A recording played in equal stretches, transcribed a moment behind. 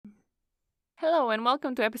Hello and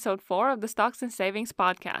welcome to episode 4 of the Stocks and Savings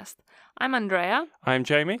podcast. I'm Andrea. I'm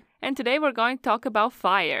Jamie. And today we're going to talk about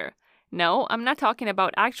FIRE. No, I'm not talking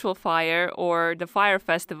about actual fire or the Fire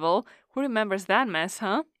Festival. Who remembers that mess,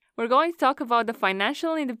 huh? We're going to talk about the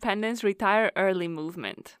Financial Independence Retire Early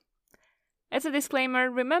movement. As a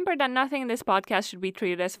disclaimer, remember that nothing in this podcast should be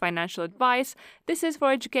treated as financial advice. This is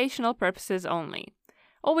for educational purposes only.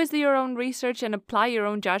 Always do your own research and apply your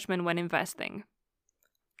own judgment when investing.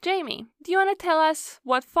 Jamie, do you want to tell us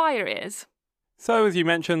what FIRE is? So, as you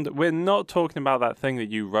mentioned, we're not talking about that thing that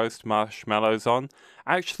you roast marshmallows on.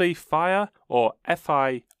 Actually, FIRE, or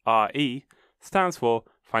F-I-R-E, stands for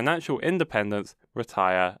Financial Independence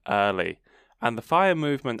Retire Early. And the FIRE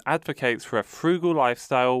movement advocates for a frugal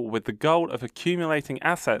lifestyle with the goal of accumulating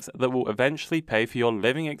assets that will eventually pay for your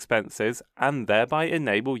living expenses and thereby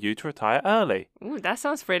enable you to retire early. Ooh, that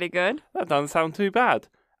sounds pretty good. That doesn't sound too bad.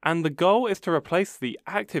 And the goal is to replace the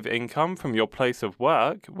active income from your place of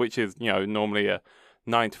work, which is, normally a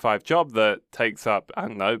 9-to-5 job that takes up,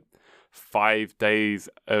 5 days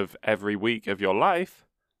of every week of your life,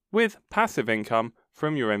 with passive income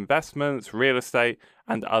from your investments, real estate,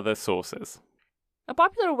 and other sources. A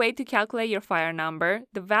popular way to calculate your FIRE number,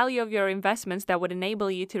 the value of your investments that would enable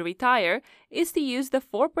you to retire, is to use the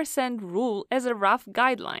 4% rule as a rough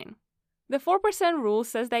guideline. The 4% rule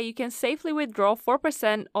says that you can safely withdraw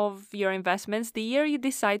 4% of your investments the year you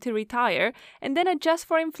decide to retire and then adjust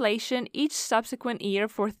for inflation each subsequent year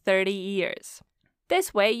for 30 years.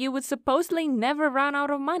 This way, you would supposedly never run out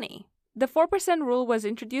of money. The 4% rule was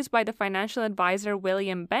introduced by the financial advisor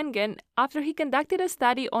William Bengen after he conducted a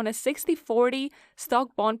study on a 60-40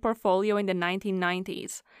 stock bond portfolio in the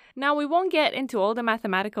 1990s. Now, we won't get into all the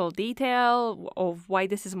mathematical detail of why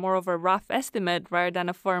this is more of a rough estimate rather than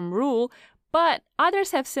a firm rule, but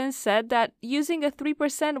others have since said that using a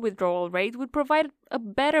 3% withdrawal rate would provide a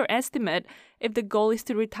better estimate if the goal is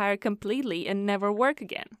to retire completely and never work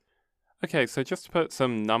again. Okay, so just to put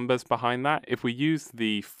some numbers behind that, if we use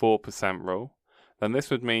the 4% rule, then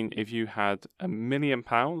this would mean if you had £1 million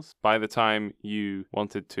by the time you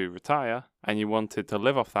wanted to retire and you wanted to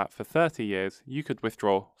live off that for 30 years, you could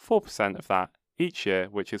withdraw 4% of that each year,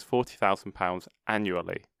 which is £40,000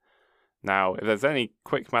 annually. Now, if there's any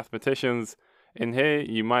quick mathematicians in here,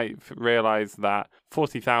 you might realize that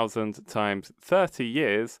 40,000 times 30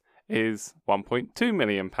 years is £1.2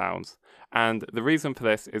 million. And the reason for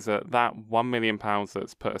this is that £1 million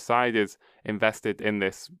that's put aside is invested in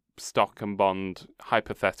this stock and bond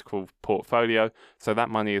hypothetical portfolio, so that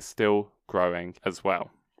money is still growing as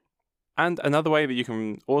well. And another way that you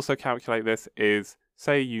can also calculate this is,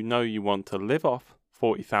 say you want to live off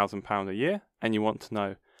 £40,000 a year, and you want to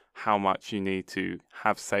know how much you need to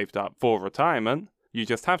have saved up for retirement. You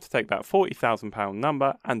just have to take that £40,000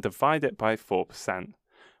 number and divide it by 4%.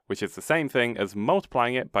 Which is the same thing as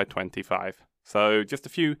multiplying it by 25. So just a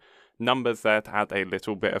few numbers there to add a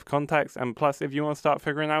little bit of context, and plus if you want to start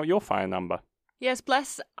figuring out your FIRE number. Yes,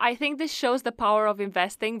 plus I think this shows the power of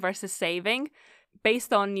investing versus saving.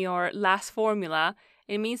 Based on your last formula,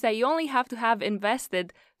 it means that you only have to have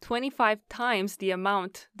invested 25 times the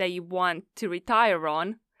amount that you want to retire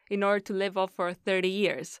on in order to live off for 30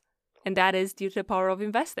 years. And that is due to the power of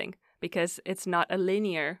investing, because it's not a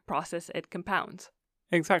linear process, it compounds.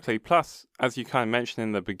 Exactly. Plus, as you kind of mentioned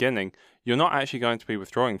in the beginning, you're not actually going to be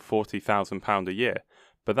withdrawing £40,000 a year,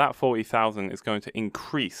 but that £40,000 is going to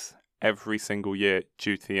increase every single year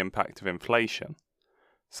due to the impact of inflation.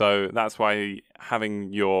 So that's why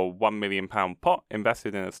having your £1 million pot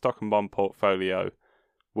invested in a stock and bond portfolio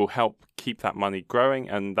will help keep that money growing,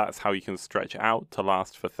 and that's how you can stretch it out to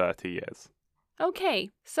last for 30 years. Okay,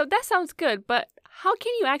 so that sounds good, but how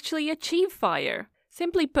can you actually achieve FIRE?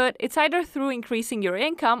 Simply put, it's either through increasing your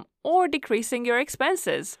income or decreasing your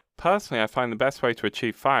expenses. Personally, I find the best way to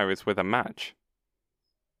achieve FIRE is with a match.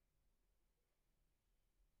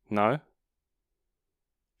 No?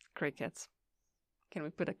 Crickets. Can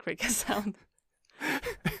we put a cricket sound?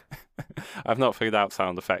 I've not figured out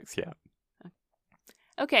sound effects yet.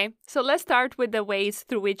 Okay, so let's start with the ways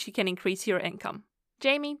through which you can increase your income.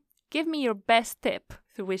 Jamie, give me your best tip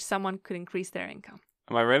through which someone could increase their income.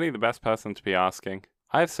 Am I really the best person to be asking?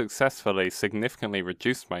 I've successfully significantly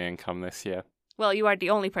reduced my income this year. Well, you are the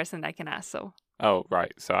only person that can ask, so. Oh,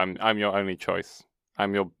 right. So I'm your only choice.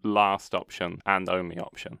 I'm your last option and only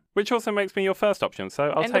option. Which also makes me your first option, so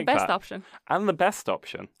I'll take that. And the best option. And the best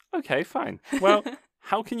option. Okay, fine. Well,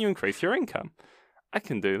 how can you increase your income? I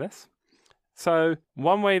can do this. So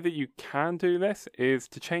one way that you can do this is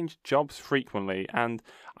to change jobs frequently, and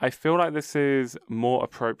I feel like this is more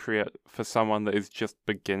appropriate for someone that is just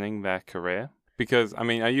beginning their career. Because, I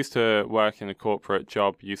mean, I used to work in a corporate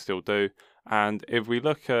job, you still do, And if we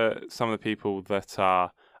look at some of the people that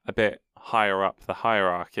are a bit higher up the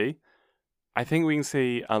hierarchy, I think we can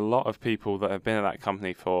see a lot of people that have been at that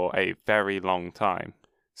company for a very long time.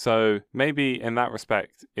 So maybe in that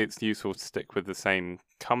respect, it's useful to stick with the same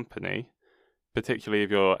company, particularly if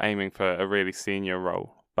you're aiming for a really senior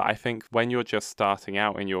role. But I think when you're just starting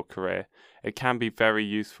out in your career, it can be very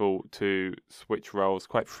useful to switch roles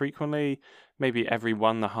quite frequently, maybe every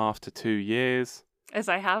 1.5 to 2 years. As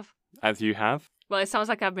I have. As you have. Well, it sounds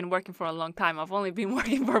like I've been working for a long time. I've only been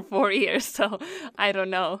working for 4 years, so I don't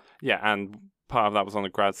know. Yeah, and part of that was on a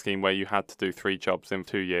grad scheme where you had to do 3 jobs in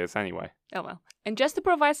 2 years anyway. Oh, well. And just to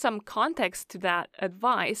provide some context to that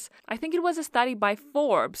advice, I think it was a study by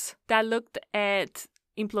Forbes that looked at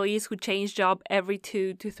employees who change job every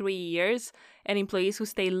 2 to 3 years and employees who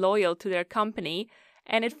stay loyal to their company.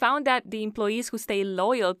 And it found that the employees who stay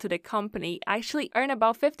loyal to the company actually earn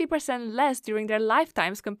about 50% less during their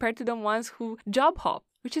lifetimes compared to the ones who job hop,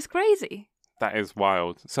 which is crazy. That is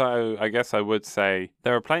wild. So I guess I would say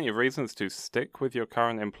there are plenty of reasons to stick with your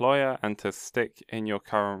current employer and to stick in your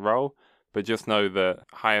current role, but just know that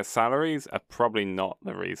higher salaries are probably not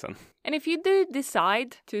the reason. And if you do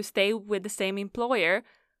decide to stay with the same employer,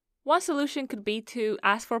 one solution could be to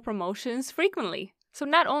ask for promotions frequently. So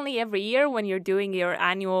not only every year when you're doing your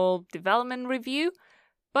annual development review,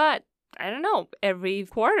 but I don't know, every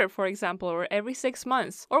quarter, for example, or every 6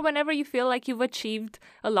 months, or whenever you feel like you've achieved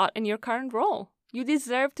a lot in your current role. You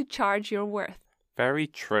deserve to charge your worth. Very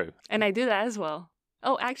true. And I do that as well.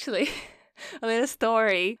 Oh, actually, a little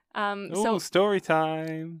story. Story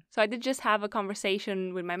time. So I did just have a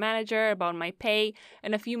conversation with my manager about my pay,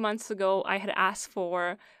 and a few months ago I had asked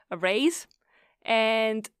for a raise.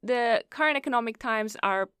 And the current economic times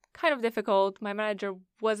are kind of difficult. My manager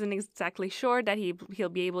wasn't exactly sure that he'll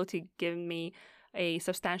be able to give me a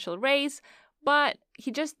substantial raise, but he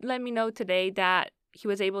just let me know today that he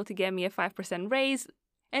was able to get me a 5% raise.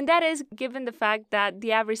 And that is given the fact that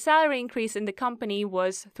the average salary increase in the company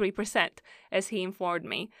was 3%, as he informed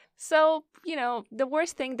me. So, the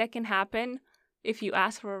worst thing that can happen if you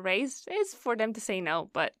ask for a raise is for them to say no,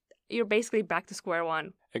 but you're basically back to square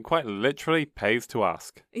one. It quite literally pays to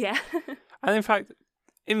ask. Yeah. And in fact,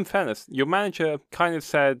 in fairness, your manager kind of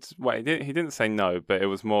said, well, he didn't say no, but it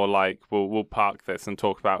was more like, we'll park this and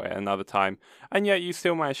talk about it another time. And yet you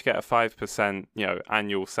still managed to get a 5%,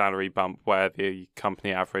 annual salary bump where the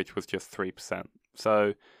company average was just 3%.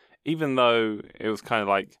 So even though it was kind of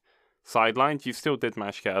like sidelined, you still did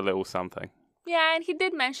manage to get a little something. Yeah, and he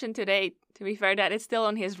did mention today, to be fair, that it's still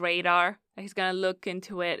on his radar. He's going to look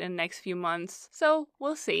into it in the next few months. So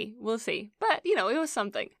we'll see. But, it was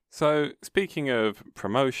something. So speaking of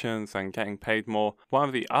promotions and getting paid more, one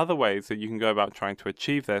of the other ways that you can go about trying to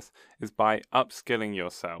achieve this is by upskilling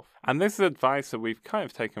yourself. And this is advice that we've kind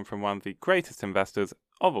of taken from one of the greatest investors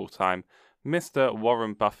of all time, Mr.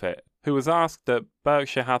 Warren Buffett, who was asked at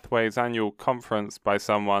Berkshire Hathaway's annual conference by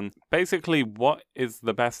someone, basically, what is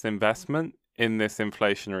the best investment in this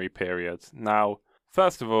inflationary period? Now,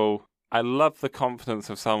 first of all, I love the confidence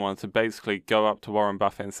of someone to basically go up to Warren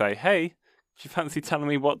Buffett and say, hey, do you fancy telling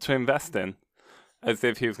me what to invest in? As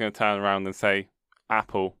if he was going to turn around and say,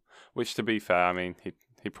 Apple, which to be fair, I mean,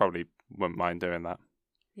 he probably wouldn't mind doing that.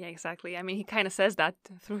 Yeah, exactly. I mean, he kind of says that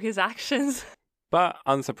through his actions. But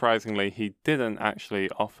unsurprisingly, he didn't actually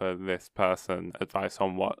offer this person advice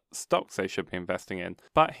on what stocks they should be investing in.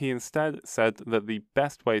 But he instead said that the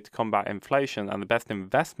best way to combat inflation and the best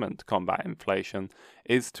investment to combat inflation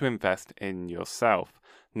is to invest in yourself.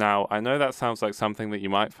 Now, I know that sounds like something that you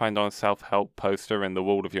might find on a self-help poster in the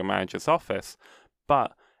wall of your manager's office,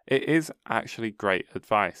 but it is actually great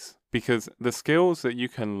advice because the skills that you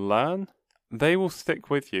can learn, they will stick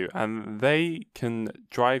with you and they can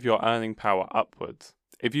drive your earning power upwards.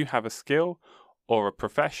 If you have a skill or a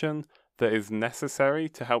profession that is necessary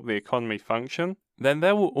to help the economy function, then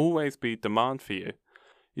there will always be demand for you.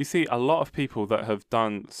 You see, a lot of people that have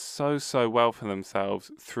done so well for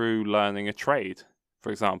themselves through learning a trade,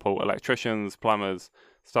 for example, electricians, plumbers,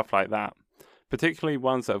 stuff like that, particularly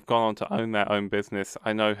ones that have gone on to own their own business,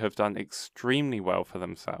 I know have done extremely well for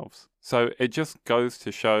themselves. So it just goes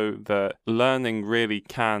to show that learning really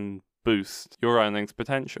can boost your earnings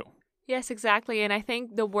potential. Yes, exactly. And I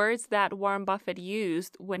think the words that Warren Buffett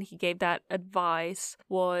used when he gave that advice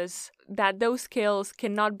was that those skills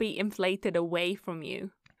cannot be inflated away from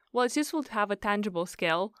you. Well, it's useful to have a tangible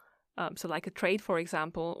skill, so like a trade, for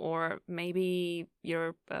example, or maybe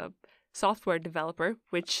you're a software developer,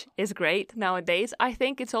 which is great nowadays. I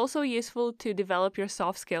think it's also useful to develop your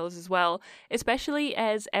soft skills as well, especially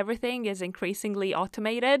as everything is increasingly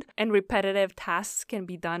automated and repetitive tasks can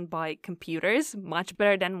be done by computers much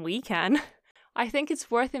better than we can. I think it's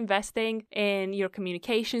worth investing in your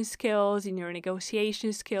communication skills, in your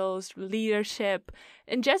negotiation skills, leadership,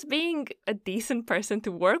 and just being a decent person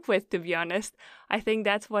to work with, to be honest. I think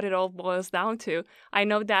that's what it all boils down to. I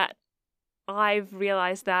know that I've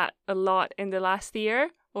realized that a lot in the last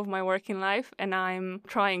year of my working life, and I'm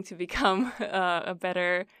trying to become a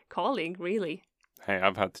better colleague, really. Hey,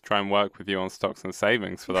 I've had to try and work with you on stocks and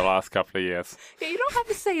savings for the last couple of years. Yeah, you don't have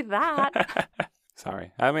to say that.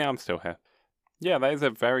 Sorry. I mean, I'm still here. Yeah, that is a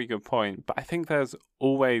very good point. But I think there's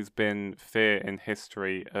always been fear in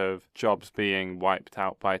history of jobs being wiped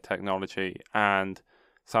out by technology. And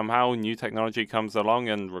somehow new technology comes along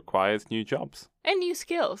and requires new jobs. And new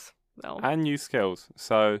skills, though. And new skills.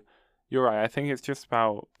 So you're right. I think it's just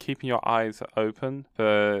about keeping your eyes open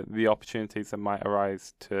for the opportunities that might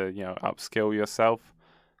arise to, upskill yourself.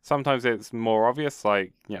 Sometimes it's more obvious,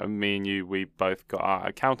 like, me and you, we both got our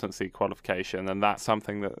accountancy qualification, and that's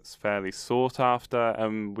something that's fairly sought after,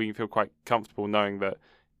 and we feel quite comfortable knowing that,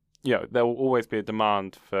 there will always be a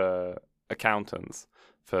demand for accountants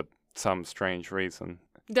for some strange reason.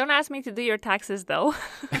 Don't ask me to do your taxes, though.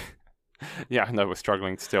 Yeah, I know we're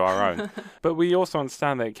struggling to do our own. But we also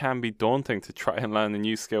understand that it can be daunting to try and learn a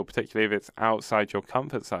new skill, particularly if it's outside your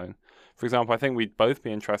comfort zone. For example, I think we'd both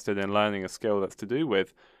be interested in learning a skill that's to do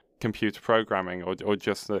with computer programming or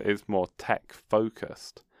just that is more tech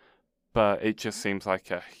focused. But it just seems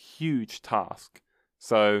like a huge task.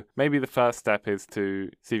 So maybe the first step is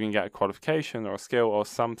to see if you can get a qualification or a skill or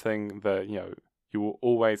something that, you will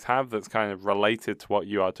always have that's kind of related to what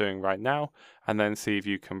you are doing right now, and then see if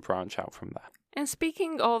you can branch out from there. And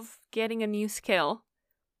speaking of getting a new skill,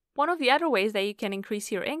 one of the other ways that you can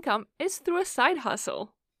increase your income is through a side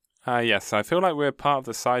hustle. Yes, I feel like we're part of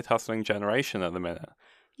the side hustling generation at the minute.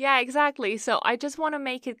 Yeah, exactly. So I just want to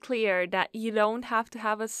make it clear that you don't have to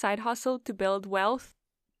have a side hustle to build wealth,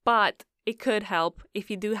 but it could help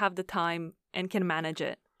if you do have the time and can manage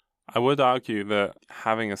it. I would argue that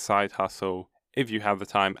having a side hustle, if you have the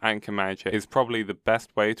time and can manage it, is probably the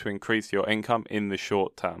best way to increase your income in the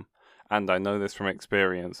short term. And I know this from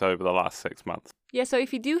experience over the last 6 months. Yeah, so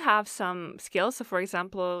if you do have some skills, so for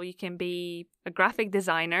example, you can be a graphic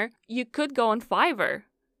designer, you could go on Fiverr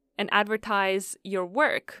and advertise your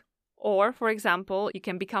work. Or, for example, you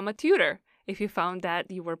can become a tutor if you found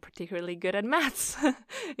that you were particularly good at maths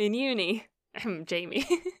in uni. Jamie.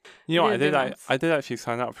 I did actually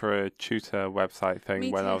sign up for a tutor website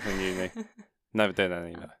thing when I was in uni. Never did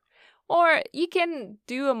any though. Or you can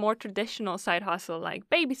do a more traditional side hustle like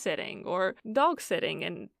babysitting or dog sitting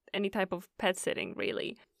and any type of pet sitting,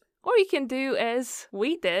 really. Or you can do as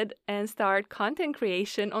we did and start content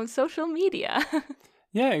creation on social media.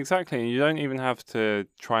 Yeah, exactly. You don't even have to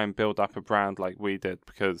try and build up a brand like we did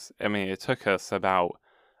because, it took us about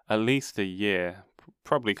at least a year,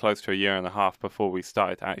 probably close to a year and a half before we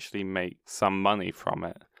started to actually make some money from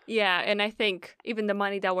it. Yeah, and I think even the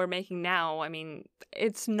money that we're making now,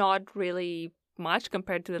 it's not really much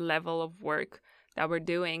compared to the level of work that we're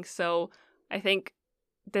doing. So I think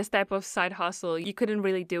this type of side hustle, you couldn't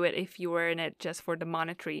really do it if you were in it just for the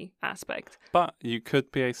monetary aspect. But you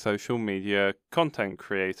could be a social media content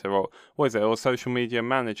creator or social media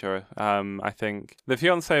manager. I think the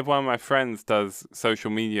fiance of one of my friends does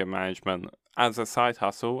social media management as a side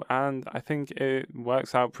hustle, and I think it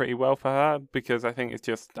works out pretty well for her because I think it's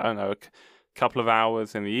just, a couple of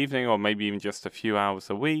hours in the evening or maybe even just a few hours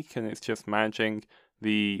a week, and it's just managing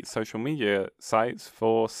the social media sites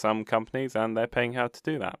for some companies, and they're paying her to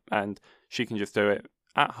do that. And she can just do it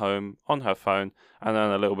at home on her phone and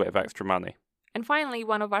earn a little bit of extra money. And finally,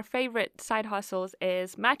 one of our favorite side hustles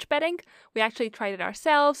is match betting. We actually tried it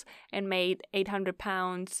ourselves and made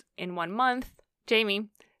 £800 in 1 month. Jamie,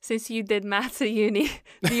 since you did maths at uni,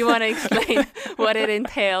 do you want to explain what it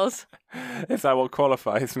entails? Is that what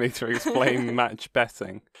qualifies me to explain match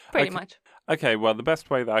betting? Pretty much. Okay, well, the best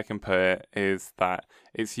way that I can put it is that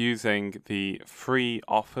it's using the free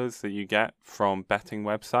offers that you get from betting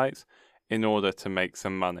websites in order to make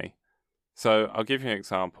some money. So I'll give you an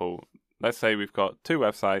example. Let's say we've got 2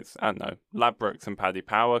 websites, Ladbrokes and Paddy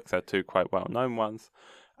Power, because they're 2 quite well-known ones.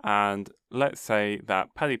 And let's say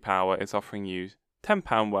that Paddy Power is offering you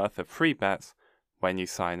 £10 worth of free bets when you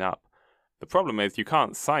sign up. The problem is you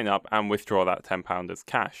can't sign up and withdraw that £10 as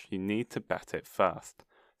cash. You need to bet it first.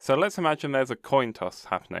 So let's imagine there's a coin toss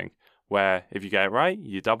happening where if you get it right,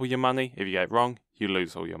 you double your money. If you get it wrong, you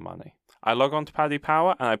lose all your money. I log on to Paddy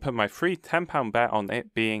Power and I put my free £10 bet on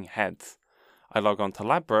it being heads. I log on to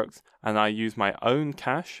Ladbrokes and I use my own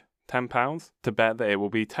cash, £10, to bet that it will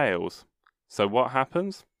be tails. So what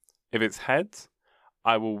happens? If it's heads,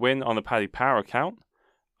 I will win on the Paddy Power account.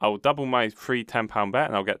 I will double my free £10 bet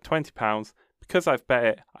and I'll get £20 because I've bet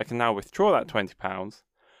it, I can now withdraw that £20,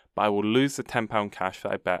 but I will lose the £10 cash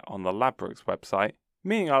that I bet on the Ladbrokes website,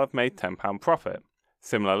 meaning I'll have made £10 profit.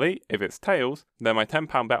 Similarly, if it's tails, then my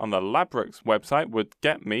 £10 bet on the Ladbrokes website would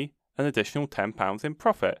get me an additional £10 in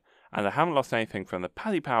profit, and I haven't lost anything from the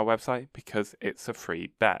Paddy Power website because it's a free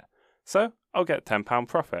bet. So I'll get £10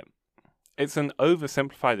 profit. It's an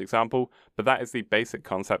oversimplified example, but that is the basic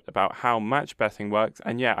concept about how match betting works.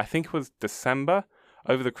 And yeah, I think it was December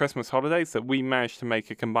over the Christmas holidays that we managed to make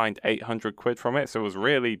a combined 800 quid from it. So it was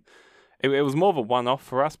really, it was more of a one-off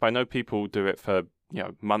for us, but I know people do it for,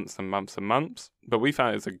 months and months and months. But we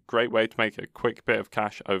found it was a great way to make a quick bit of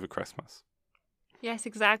cash over Christmas. Yes,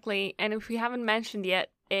 exactly. And if we haven't mentioned yet,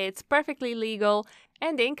 it's perfectly legal,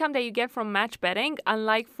 and the income that you get from match betting,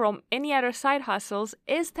 unlike from any other side hustles,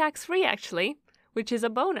 is tax-free actually, which is a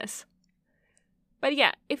bonus. But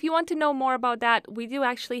yeah, if you want to know more about that, we do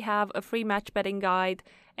actually have a free match betting guide,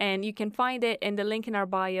 and you can find it in the link in our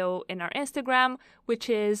bio in our Instagram, which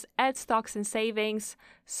is @StocksAndSavings.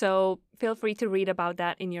 So feel free to read about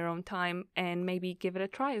that in your own time and maybe give it a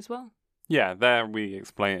try as well. Yeah, there we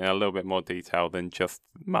explain it in a little bit more detail than just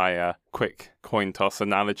my quick coin toss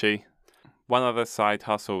analogy. One other side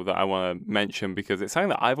hustle that I want to mention, because it's something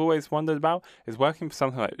that I've always wondered about, is working for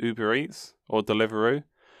something like Uber Eats or Deliveroo.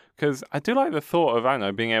 Because I do like the thought of, I don't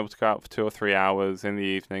know, being able to go out for 2 or 3 hours in the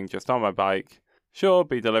evening just on my bike. Sure,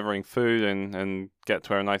 be delivering food and get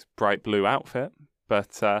to wear a nice bright blue outfit.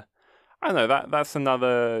 But I don't know, that's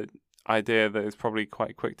another idea that is probably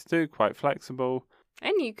quite quick to do, quite flexible.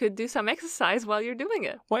 And you could do some exercise while you're doing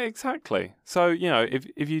it. Well, exactly. So,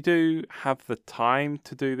 if you do have the time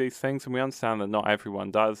to do these things, and we understand that not everyone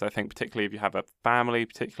does, I think particularly if you have a family,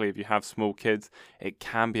 particularly if you have small kids, it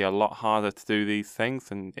can be a lot harder to do these things.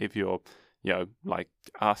 And if you're, like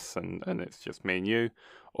us and it's just me and you,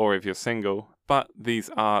 or if you're single. But these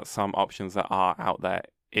are some options that are out there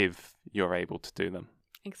if you're able to do them.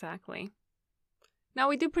 Exactly. Now,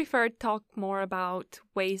 we do prefer to talk more about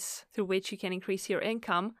ways through which you can increase your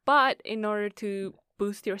income, but in order to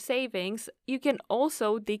boost your savings, you can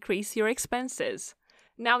also decrease your expenses.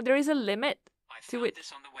 Now, there is a limit to it.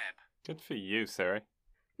 This on the web. Good for you, Siri.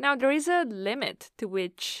 Now, there is a limit to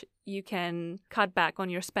which you can cut back on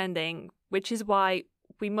your spending, which is why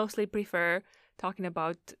we mostly prefer talking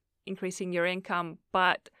about increasing your income,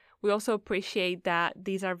 but we also appreciate that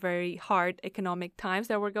these are very hard economic times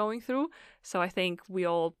that we're going through. So I think we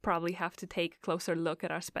all probably have to take a closer look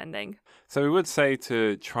at our spending. So we would say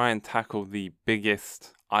to try and tackle the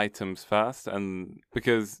biggest items first. And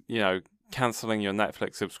because, cancelling your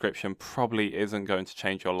Netflix subscription probably isn't going to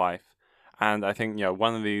change your life. And I think,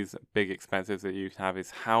 one of these big expenses that you can have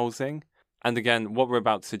is housing. And again, what we're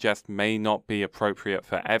about to suggest may not be appropriate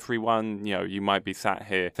for everyone. You might be sat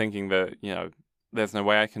here thinking that, there's no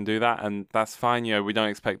way I can do that, and that's fine. We don't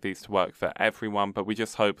expect these to work for everyone, but we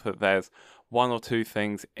just hope that there's 1 or 2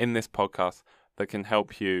 things in this podcast that can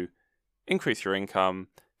help you increase your income,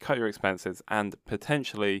 cut your expenses, and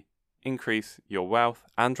potentially increase your wealth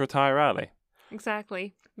and retire early.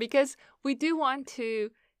 Exactly. Because we do want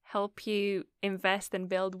to help you invest and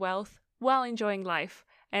build wealth while enjoying life.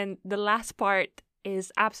 And the last part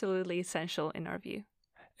is absolutely essential in our view.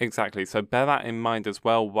 Exactly. So bear that in mind as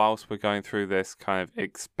well whilst we're going through this kind of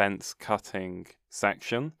expense cutting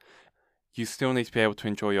section. You still need to be able to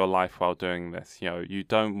enjoy your life while doing this. You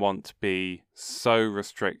don't want to be so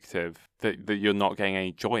restrictive that you're not getting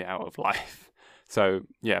any joy out of life. So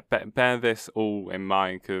yeah, bear this all in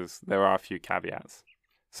mind because there are a few caveats.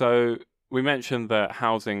 So we mentioned that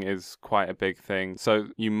housing is quite a big thing. So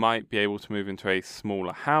you might be able to move into a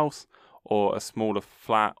smaller house or a smaller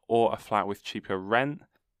flat or a flat with cheaper rent.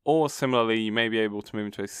 Or similarly, you may be able to move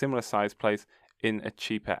into a similar size place in a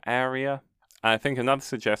cheaper area. And I think another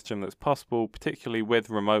suggestion that's possible, particularly with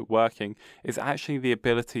remote working, is actually the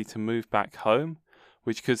ability to move back home,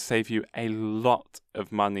 which could save you a lot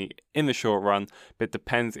of money in the short run, but it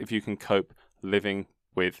depends if you can cope living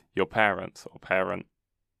with your parents or parent.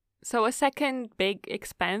 So a second big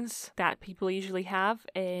expense that people usually have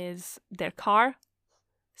is their car.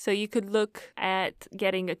 So you could look at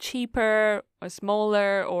getting a cheaper, a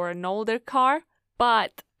smaller, or an older car.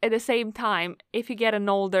 But at the same time, if you get an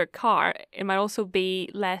older car, it might also be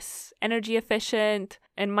less energy efficient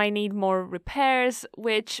and might need more repairs,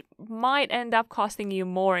 which might end up costing you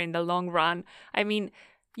more in the long run. I mean,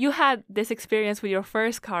 you had this experience with your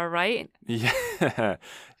first car, right? Yeah,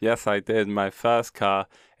 yes, I did. My first car,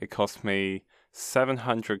 it cost me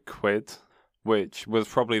 700 quid. Which was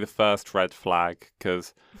probably the first red flag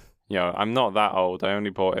because, I'm not that old. I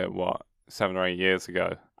only bought it, 7 or 8 years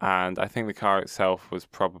ago. And I think the car itself was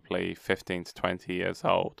probably 15 to 20 years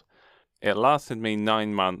old. It lasted me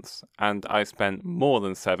 9 months, and I spent more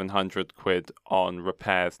than 700 quid on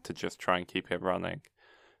repairs to just try and keep it running.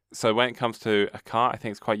 So when it comes to a car, I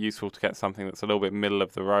think it's quite useful to get something that's a little bit middle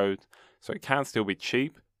of the road. So it can still be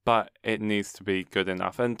cheap, but it needs to be good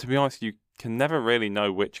enough. And to be honest, you can never really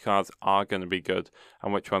know which cars are going to be good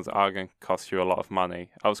and which ones are going to cost you a lot of money.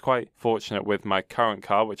 I was quite fortunate with my current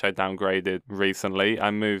car, which I downgraded recently.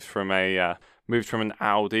 I moved from an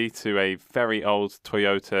Audi to a very old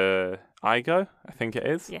Toyota Aygo, I think it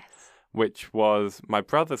is. Yes. Which was my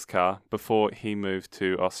brother's car before he moved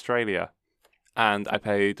to Australia. And I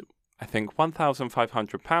paid, I think,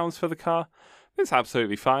 £1,500 for the car. It's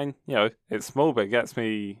absolutely fine. You know, it's small, but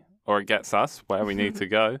it gets us where we need to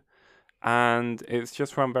go. And it's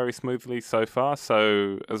just run very smoothly so far.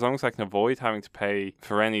 So as long as I can avoid having to pay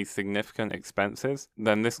for any significant expenses,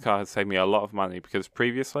 then this car has saved me a lot of money, because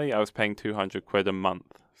previously I was paying 200 quid a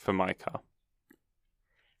month for my car.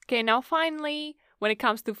 Okay, now finally, when it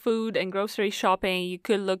comes to food and grocery shopping, you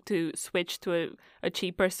could look to switch to a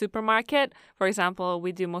cheaper supermarket. For example,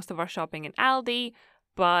 we do most of our shopping in Aldi,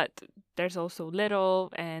 but there's also Lidl,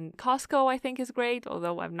 and Costco I think is great,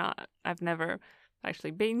 although I've never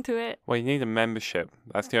actually been to it. Well, you need a membership.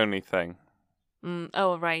 That's the only thing.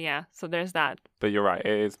 Oh, right, yeah. So there's that. But you're right,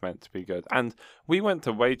 it is meant to be good. And we went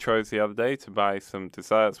to Waitrose the other day to buy some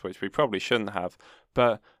desserts, which we probably shouldn't have.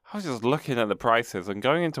 But I was just looking at the prices and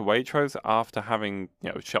going into Waitrose after having,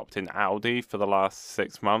 shopped in Aldi for the last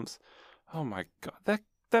 6 months. Oh my God,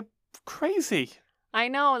 they're crazy. I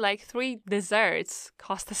know, like 3 desserts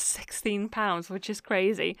cost us £16, which is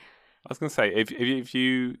crazy. I was going to say, if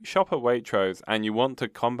you shop at Waitrose and you want to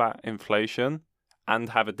combat inflation and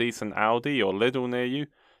have a decent Aldi or Lidl near you,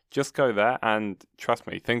 just go there and trust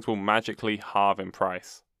me, things will magically halve in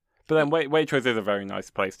price. But then Waitrose is a very nice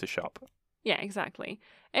place to shop. Yeah, exactly.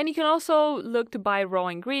 And you can also look to buy raw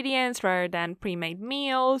ingredients rather than pre-made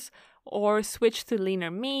meals, or switch to leaner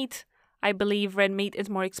meat. I believe red meat is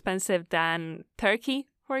more expensive than turkey,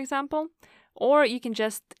 for example. Or you can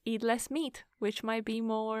just eat less meat, which might be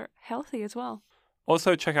more healthy as well.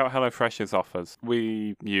 Also, check out HelloFresh's offers.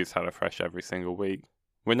 We use HelloFresh every single week.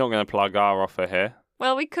 We're not going to plug our offer here.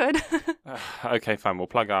 Well, we could. Okay, fine. We'll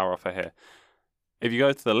plug our offer here. If you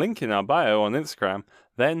go to the link in our bio on Instagram,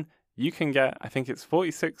 then you can get, I think it's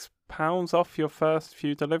 £46 off your first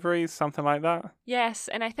few deliveries, something like that. Yes,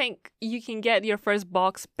 and I think you can get your first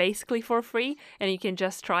box basically for free, and you can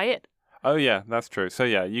just try it. Oh, yeah, that's true. So,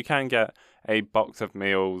 yeah, you can get a box of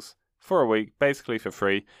meals for a week, basically for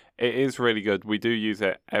free. It is really good. We do use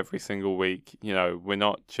it every single week. We're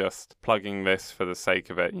not just plugging this for the sake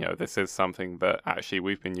of it. This is something that actually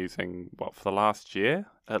we've been using, for the last year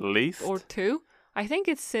at least? Or 2. I think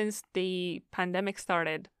it's since the pandemic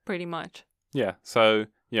started, pretty much. Yeah, so,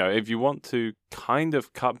 if you want to kind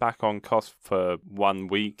of cut back on cost for 1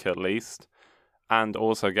 week at least, and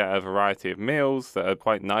also get a variety of meals that are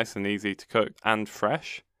quite nice and easy to cook and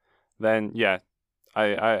fresh, then yeah,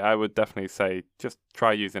 I would definitely say just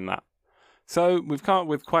try using that. So we've come up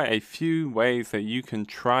with quite a few ways that you can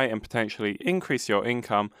try and potentially increase your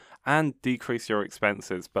income and decrease your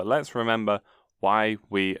expenses, but let's remember why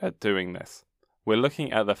we are doing this. We're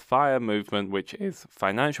looking at the FIRE movement, which is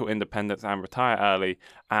financial independence and retire early,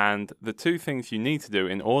 and the 2 things you need to do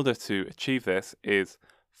in order to achieve this is,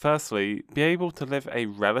 firstly, be able to live a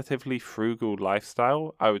relatively frugal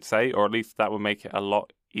lifestyle, I would say, or at least that would make it a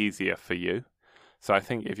lot easier for you. So I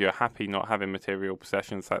think if you're happy not having material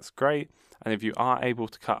possessions, that's great. And if you are able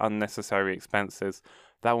to cut unnecessary expenses,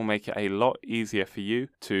 that will make it a lot easier for you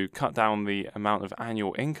to cut down the amount of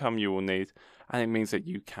annual income you will need, and it means that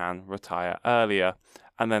you can retire earlier.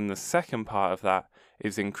 And then the second part of that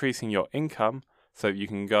is increasing your income, so you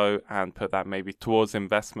can go and put that maybe towards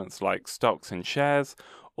investments like stocks and shares,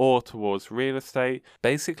 or towards real estate,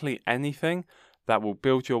 basically anything that will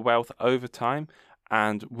build your wealth over time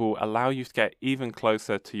and will allow you to get even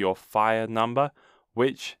closer to your FIRE number,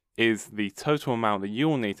 which is the total amount that you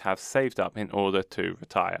will need to have saved up in order to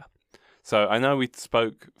retire. So I know we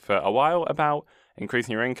spoke for a while about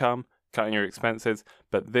increasing your income, cutting your expenses,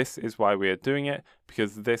 but this is why we are doing it,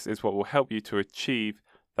 because this is what will help you to achieve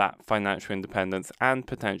that financial independence and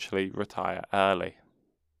potentially retire early.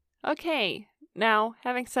 Okay, now,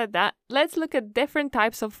 having said that, let's look at different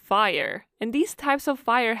types of fire. And these types of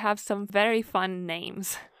fire have some very fun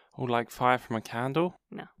names. Oh, like fire from a candle?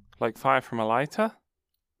 No. Like fire from a lighter?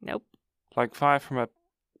 Nope. Like fire from a...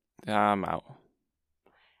 I'm out.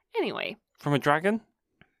 Anyway. From a dragon?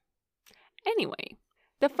 Anyway,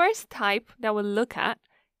 the first type that we'll look at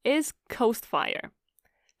is coast fire.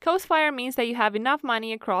 Coast FIRE means that you have enough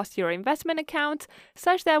money across your investment accounts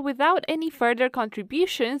such that without any further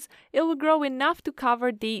contributions, it will grow enough to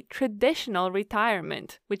cover the traditional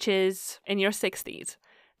retirement, which is in your 60s.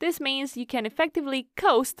 This means you can effectively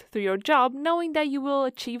coast through your job knowing that you will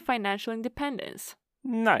achieve financial independence.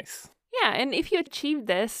 Nice. Yeah, and if you achieve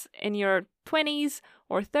this in your 20s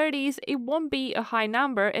or 30s, it won't be a high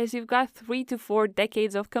number as you've got 3 to 4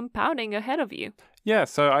 decades of compounding ahead of you. Yeah,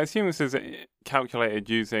 so I assume this is calculated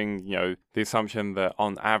using, the assumption that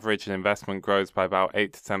on average an investment grows by about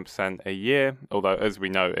 8 to 10% a year, although as we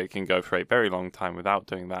know, it can go for a very long time without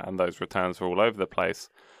doing that, and those returns are all over the place.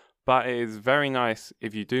 But it is very nice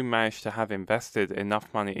if you do manage to have invested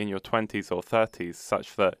enough money in your 20s or 30s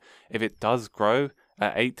such that if it does grow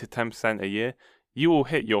at 8 to 10% a year, you will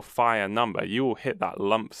hit your FIRE number. You will hit that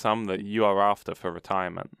lump sum that you are after for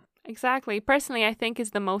retirement. Exactly. Personally, I think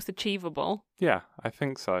it's the most achievable. Yeah, I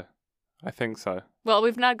think so. Well,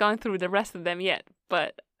 we've not gone through the rest of them yet,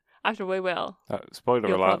 but after we will. Spoiler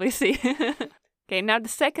You'll alert. probably see. Okay, now the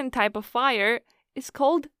second type of FIRE is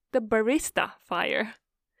called the barista FIRE.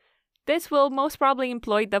 This will most probably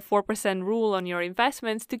employ the 4% rule on your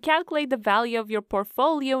investments to calculate the value of your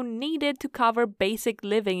portfolio needed to cover basic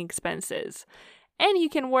living expenses. And you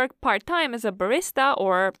can work part-time as a barista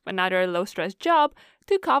or another low-stress job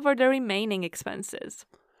to cover the remaining expenses.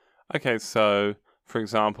 Okay, so for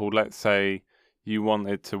example, let's say you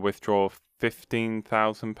wanted to withdraw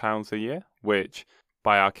 £15,000 a year, which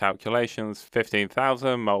by our calculations,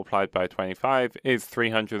 15,000 multiplied by 25 is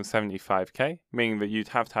 375k, meaning that you'd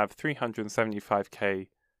have to have 375k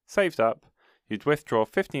saved up. You'd withdraw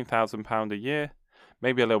 £15,000 a year,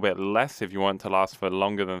 maybe a little bit less if you want to last for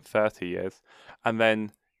longer than 30 years, and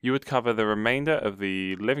then you would cover the remainder of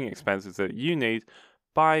the living expenses that you need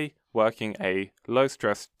by working a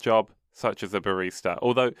low-stress job such as a barista.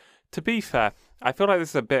 Although, to be fair, I feel like this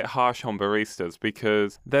is a bit harsh on baristas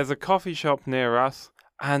because there's a coffee shop near us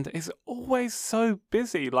and it's always so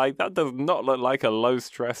busy. Like, that does not look like a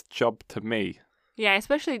low-stress job to me. Yeah,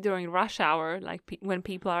 especially during rush hour, like when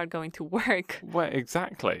people are going to work. Well,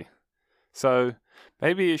 exactly. So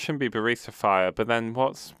maybe it shouldn't be barista FIRE, but then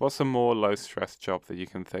what's a more low-stress job that you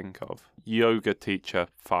can think of? Yoga teacher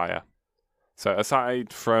FIRE. So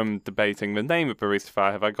aside from debating the name of barista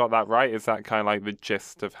FIRE, have I got that right? Is that kind of like the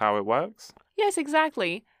gist of how it works? Yes,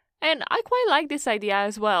 exactly. And I quite like this idea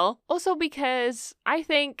as well. Also because I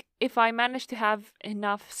think if I manage to have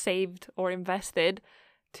enough saved or invested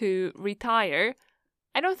to retire,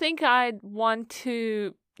 I don't think I'd want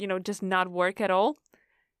to, just not work at all.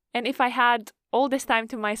 And if I had all this time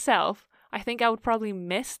to myself, I think I would probably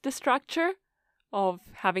miss the structure of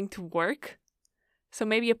having to work. So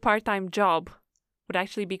maybe a part-time job would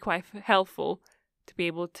actually be quite helpful to be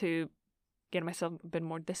able to get myself a bit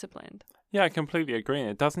more disciplined. Yeah, I completely agree. And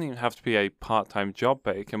it doesn't even have to be a part-time job,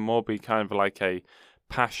 but it can more be kind of like a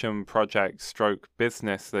passion project stroke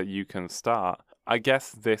business that you can start. I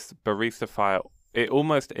guess this barista FIRE, it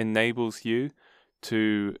almost enables you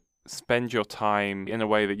to spend your time in a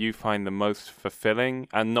way that you find the most fulfilling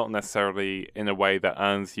and not necessarily in a way that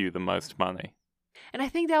earns you the most money. And I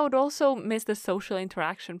think that would also miss the social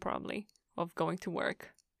interaction probably of going to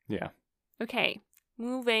work. Yeah. Okay,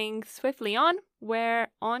 moving swiftly on, we're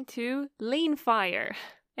on to lean FIRE.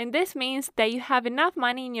 And this means that you have enough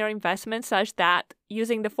money in your investment such that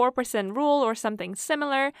using the 4% rule or something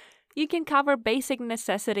similar, you can cover basic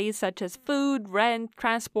necessities such as food, rent,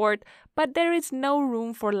 transport, but there is no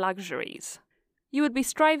room for luxuries. You would be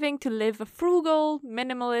striving to live a frugal,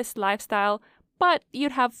 minimalist lifestyle, but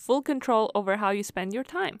you'd have full control over how you spend your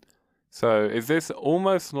time. So is this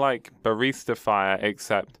almost like barista FIRE,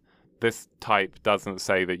 except this type doesn't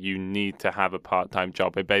say that you need to have a part-time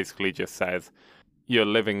job. It basically just says you're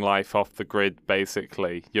living life off the grid,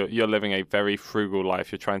 basically. You're living a very frugal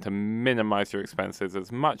life. You're trying to minimize your expenses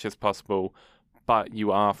as much as possible, but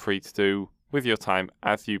you are free to do with your time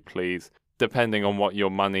as you please, depending on what your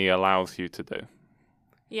money allows you to do.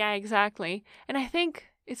 Yeah, exactly. And I think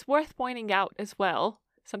it's worth pointing out as well,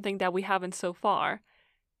 something that we haven't so far,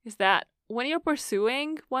 is that when you're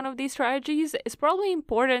pursuing one of these strategies, it's probably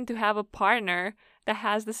important to have a partner that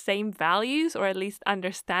has the same values or at least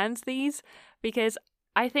understands these, because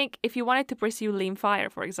I think if you wanted to pursue lean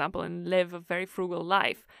FIRE, for example, and live a very frugal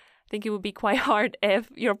life, I think it would be quite hard if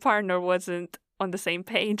your partner wasn't on the same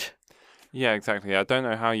page. Yeah, exactly. I don't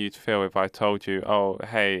know how you'd feel if I told you, oh,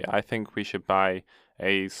 hey, I think we should buy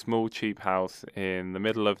a small cheap house in the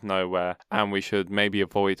middle of nowhere and we should maybe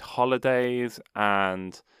avoid holidays,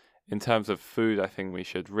 and in terms of food I think we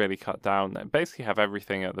should really cut down and basically have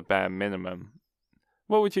everything at the bare minimum.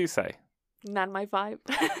 What would you say? Not my vibe.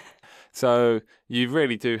 So you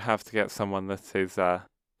really do have to get someone that is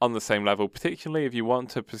on the same level, particularly if you want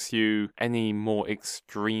to pursue any more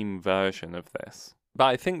extreme version of this. But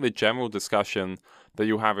I think the general discussion that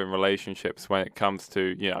you'll have in relationships when it comes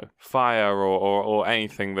to, fire or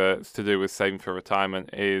anything that's to do with saving for retirement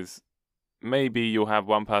is maybe you'll have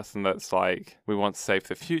one person that's like, we want to save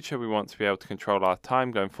for the future, we want to be able to control our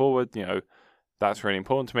time going forward, that's really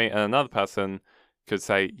important to me. And another person could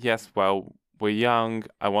say, yes, well, we're young,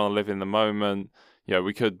 I want to live in the moment,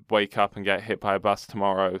 we could wake up and get hit by a bus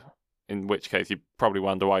tomorrow, in which case you probably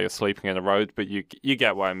wonder why you're sleeping in a road, but you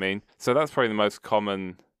get what I mean. So that's probably the most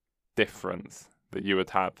common difference that you would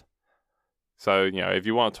have. So, if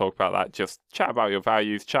you want to talk about that, just chat about your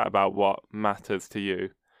values, chat about what matters to you,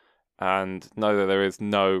 and know that there is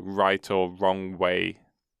no right or wrong way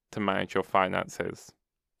to manage your finances.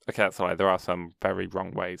 Okay, that's a lie. There are some very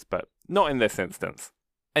wrong ways, but not in this instance.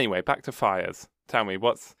 Anyway, back to fires. Tell me,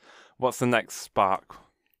 what's the next spark?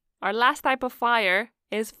 Our last type of fire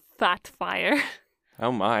is fat fire.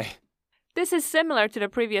 Oh my. This is similar to the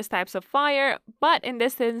previous types of fire, but in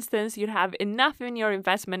this instance, you'd have enough in your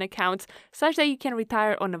investment accounts such that you can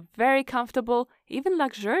retire on a very comfortable, even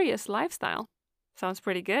luxurious lifestyle. Sounds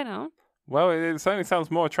pretty good, huh? Well, it certainly sounds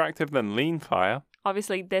more attractive than lean fire.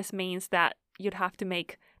 Obviously, this means that you'd have to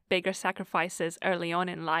make bigger sacrifices early on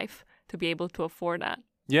in life to be able to afford that.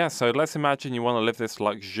 Yeah, so let's imagine you want to live this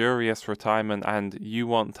luxurious retirement and you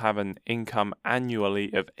want to have an income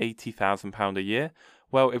annually of £80,000 a year.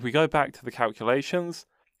 Well, if we go back to the calculations,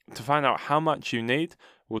 to find out how much you need,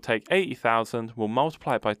 we'll take 80,000, we'll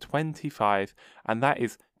multiply it by 25, and that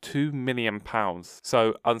is £2 million.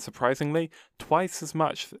 So, unsurprisingly, twice as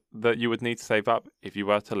much that you would need to save up if you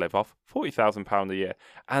were to live off £40,000 a year.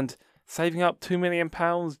 And saving up £2 million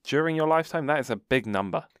during your lifetime, that is a big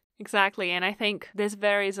number. Exactly, and I think this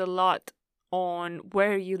varies a lot on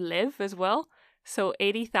where you live as well. So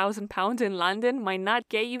 £80,000 in London might not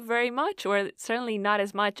get you very much, or certainly not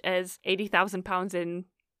as much as £80,000 in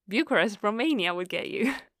Bucharest, Romania would get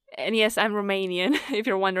you. And yes, I'm Romanian, if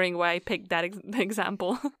you're wondering why I picked that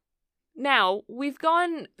example. Now, we've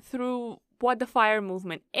gone through what the FIRE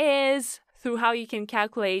movement is, through how you can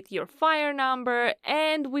calculate your FIRE number,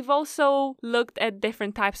 and we've also looked at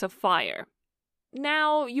different types of FIRE.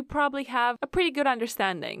 Now, you probably have a pretty good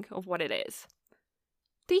understanding of what it is.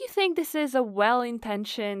 Do you think this is a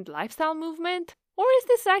well-intentioned lifestyle movement? Or is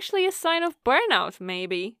this actually a sign of burnout,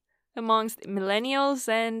 maybe, amongst millennials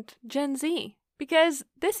and Gen Z? Because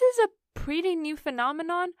this is a pretty new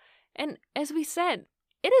phenomenon, and as we said,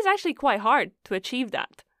 it is actually quite hard to achieve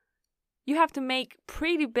that. You have to make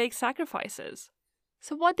pretty big sacrifices.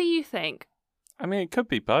 So what do you think? I mean, it could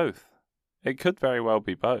be both. It could very well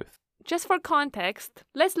be both. Just for context,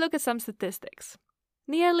 let's look at some statistics.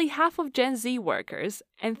 Nearly half of Gen Z workers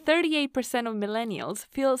and 38% of millennials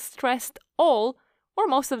feel stressed all or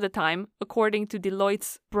most of the time, according to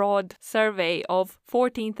Deloitte's broad survey of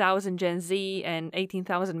 14,000 Gen Z and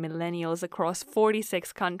 18,000 millennials across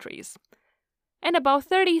 46 countries. And about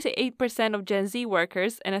 38% of Gen Z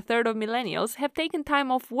workers and a third of millennials have taken time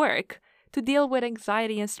off work to deal with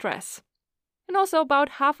anxiety and stress. And also about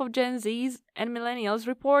half of Gen Zs and millennials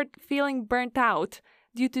report feeling burnt out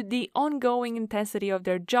due to the ongoing intensity of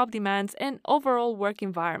their job demands and overall work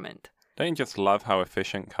environment. Don't you just love how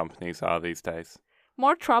efficient companies are these days?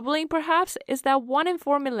 More troubling, perhaps, is that 1 in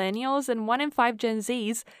 4 millennials and 1 in 5 Gen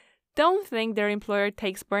Zs don't think their employer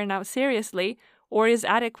takes burnout seriously or is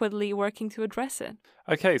adequately working to address it.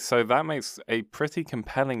 Okay, so that makes a pretty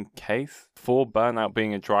compelling case for burnout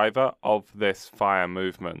being a driver of this FIRE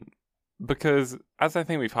movement. Because, as I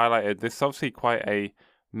think we've highlighted, this is obviously quite a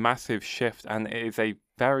massive shift and it is a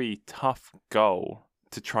very tough goal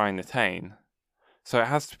to try and attain. So it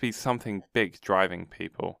has to be something big driving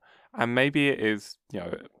people. And maybe it is,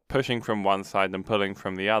 pushing from one side and pulling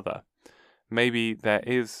from the other. Maybe there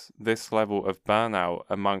is this level of burnout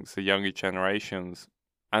amongst the younger generations.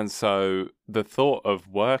 And so the thought of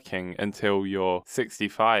working until you're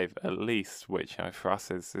 65 at least, which for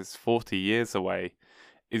us is 40 years away,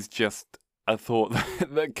 is just a thought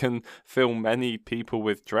that can fill many people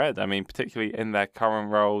with dread. I mean, particularly in their current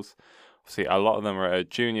roles. Obviously, a lot of them are at a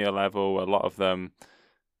junior level.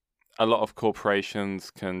 A lot of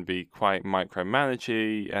corporations can be quite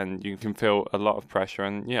micromanagey, and you can feel a lot of pressure,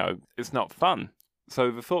 and, it's not fun. So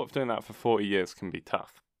the thought of doing that for 40 years can be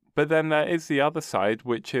tough. But then there is the other side,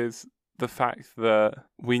 which is the fact that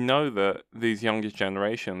we know that these younger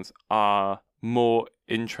generations are more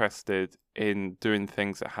interested in doing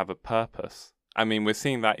things that have a purpose. I mean, we're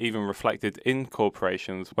seeing that even reflected in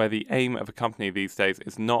corporations, where the aim of a company these days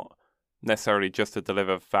is not necessarily just to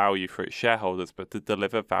deliver value for its shareholders, but to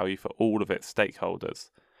deliver value for all of its stakeholders.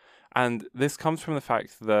 And this comes from the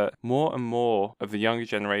fact that more and more of the younger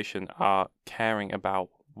generation are caring about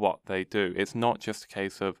what they do. It's not just a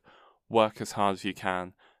case of work as hard as you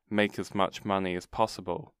can, make as much money as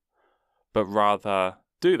possible, but rather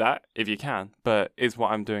do that if you can, but is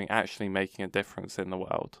what I'm doing actually making a difference in the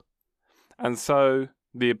world? And so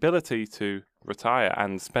the ability to retire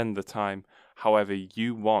and spend the time however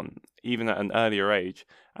you want, even at an earlier age,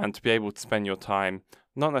 and to be able to spend your time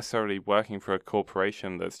not necessarily working for a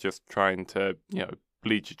corporation that's just trying to,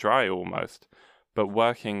 bleed you dry almost, but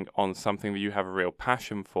working on something that you have a real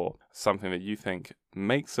passion for, something that you think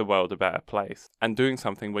makes the world a better place, and doing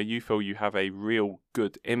something where you feel you have a real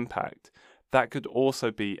good impact, that could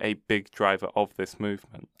also be a big driver of this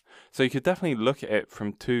movement. So you could definitely look at it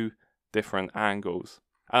from two different angles.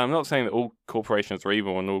 And I'm not saying that all corporations are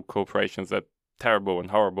evil and all corporations are terrible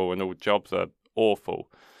and horrible and all jobs are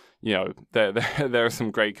awful. There are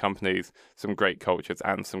some great companies, some great cultures,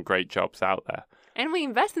 and some great jobs out there. And we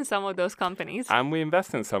invest in some of those companies.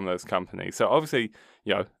 So obviously,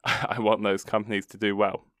 I want those companies to do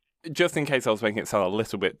well. Just in case I was making it sound a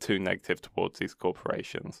little bit too negative towards these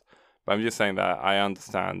corporations. But I'm just saying that I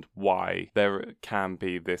understand why there can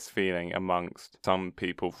be this feeling amongst some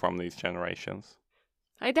people from these generations.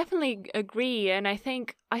 I definitely agree, and I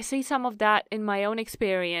think I see some of that in my own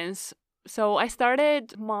experience. So I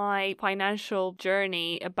started my financial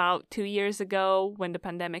journey about 2 years ago when the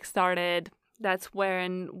pandemic started. That's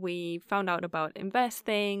when we found out about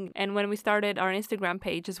investing and when we started our Instagram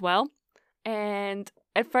page as well. And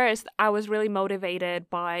at first, I was really motivated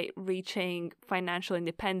by reaching financial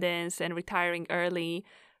independence and retiring early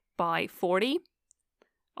by 40.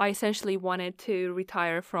 I essentially wanted to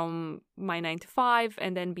retire from my 9 to 5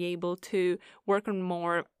 and then be able to work on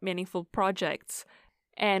more meaningful projects.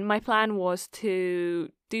 And my plan was to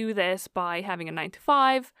do this by having a 9 to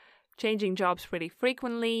 5, changing jobs pretty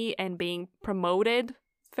frequently and being promoted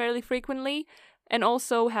fairly frequently, and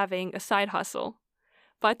also having a side hustle.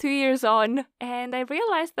 But 2 years on, and I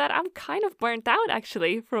realized that I'm kind of burnt out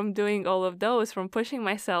actually from doing all of those, from pushing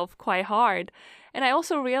myself quite hard. And I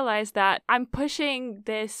also realized that I'm pushing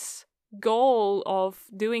this goal of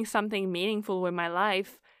doing something meaningful with my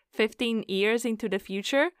life 15 years into the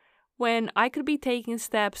future, when I could be taking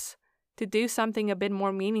steps to do something a bit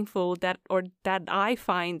more meaningful that I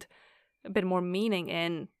find a bit more meaning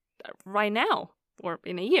in right now or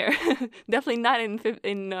in a year. Definitely not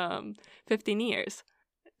in 15 years.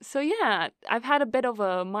 So yeah, I've had a bit of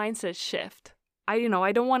a mindset shift. I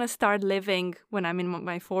don't want to start living when I'm in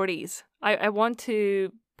my 40s. I want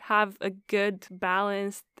to have a good,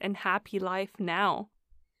 balanced, and happy life now.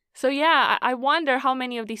 So yeah, I wonder how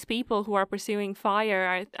many of these people who are pursuing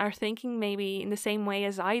FIRE are thinking maybe in the same way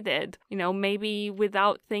as I did. Maybe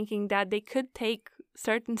without thinking that they could take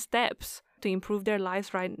certain steps to improve their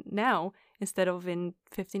lives right now instead of in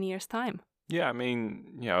 15 years' time. Yeah, I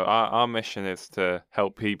mean, our mission is to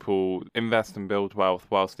help people invest and build wealth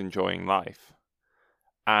whilst enjoying life.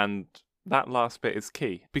 And that last bit is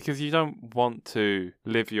key, because you don't want to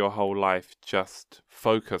live your whole life just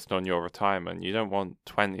focused on your retirement. You don't want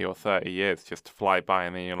 20 or 30 years just to fly by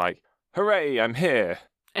and then you're like, hooray, I'm here.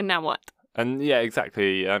 And now what? And yeah,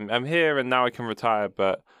 exactly. I'm here and now I can retire,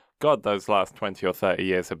 but God, those last 20 or 30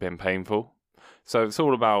 years have been painful. So it's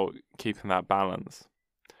all about keeping that balance.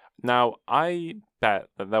 Now, I bet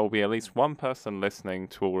that there will be at least one person listening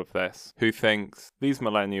to all of this who thinks these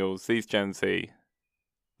millennials, these Gen Z,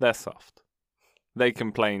 they're soft. They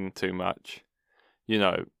complain too much.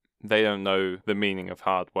 They don't know the meaning of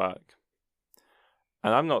hard work.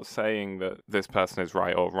 And I'm not saying that this person is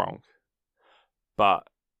right or wrong. But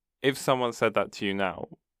if someone said that to you now,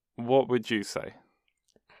 what would you say?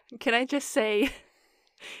 Can I just say,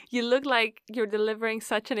 you look like you're delivering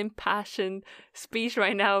such an impassioned speech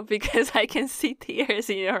right now because I can see tears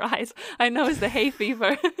in your eyes. I know it's the hay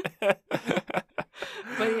fever.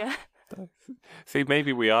 But yeah. See,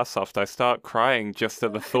 maybe we are soft. I start crying just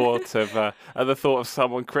at the thought of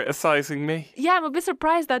someone criticizing me. Yeah, I'm a bit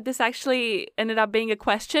surprised that this actually ended up being a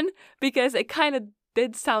question, because it kind of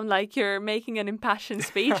did sound like you're making an impassioned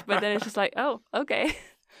speech, but then it's just like, oh, okay.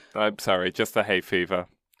 I'm sorry, just the hay fever.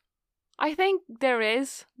 I think there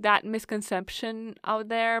is that misconception out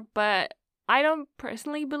there, but I don't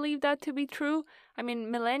personally believe that to be true. I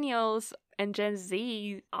mean, millennials and Gen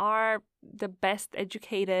Z are the best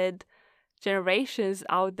educated generations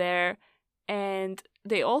out there, and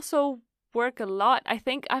they also work a lot. I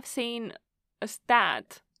think I've seen a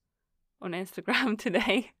stat on Instagram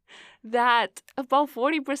today that about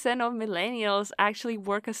 40% of millennials actually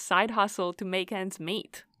work a side hustle to make ends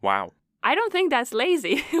meet. Wow. I don't think that's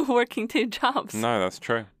lazy, working 2 jobs. No, that's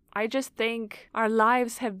true. I just think our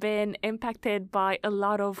lives have been impacted by a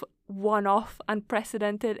lot of one-off,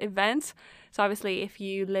 unprecedented events. So obviously, if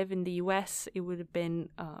you live in the US, it would have been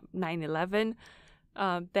 9/11.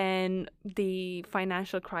 Then the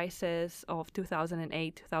financial crisis of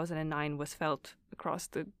 2008, 2009 was felt across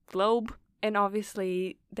the globe. And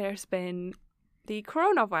obviously, there's been the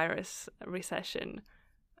coronavirus recession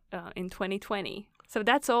in 2020. So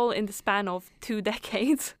that's all in the span of 2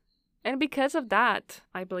 decades. And because of that,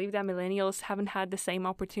 I believe that millennials haven't had the same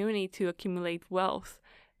opportunity to accumulate wealth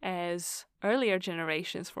as earlier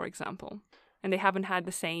generations, for example. And they haven't had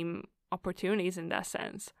the same opportunities in that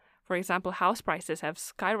sense. For example, house prices have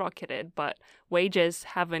skyrocketed, but wages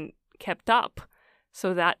haven't kept up.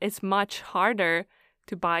 So that it's much harder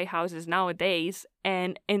to buy houses nowadays.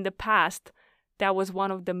 And in the past, that was one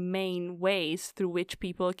of the main ways through which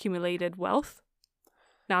people accumulated wealth.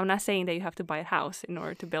 Now, I'm not saying that you have to buy a house in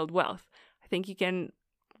order to build wealth. I think you can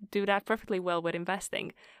do that perfectly well with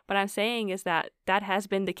investing. But I'm saying is that that has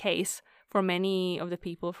been the case for many of the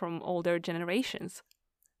people from older generations.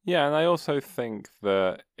 Yeah, and I also think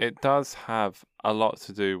that it does have a lot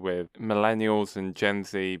to do with millennials and Gen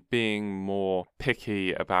Z being more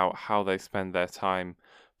picky about how they spend their time,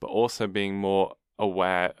 but also being more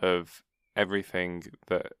aware of everything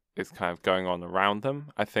that is kind of going on around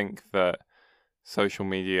them. I think that social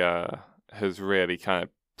media has really kind of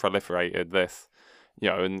proliferated this,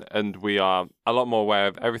 and we are a lot more aware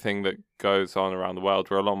of everything that goes on around the world.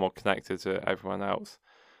 We're a lot more connected to everyone else.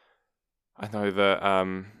 I know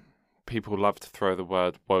that people love to throw the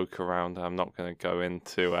word woke around. I'm not going to go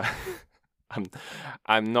into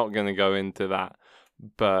I'm not going to go into that,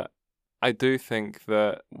 but I do think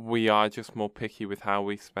that we are just more picky with how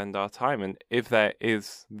we spend our time. And if there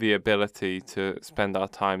is the ability to spend our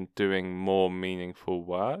time doing more meaningful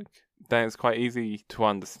work, then it's quite easy to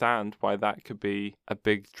understand why that could be a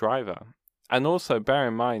big driver. And also bear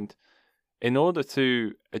in mind, in order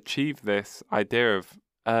to achieve this idea of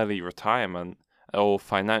early retirement or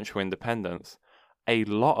financial independence, a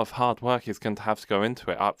lot of hard work is going to have to go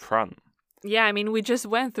into it up front. Yeah, I mean, we just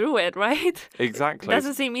went through it, right? Exactly. It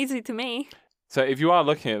doesn't seem easy to me. So if you are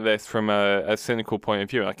looking at this from a cynical point of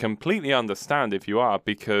view, I completely understand if you are,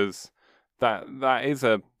 because that is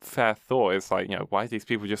a fair thought. It's like, why do these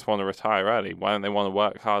people just want to retire early? Why don't they want to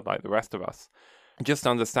work hard like the rest of us? Just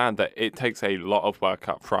understand that it takes a lot of work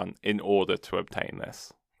up front in order to obtain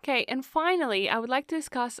this. Okay, and finally, I would like to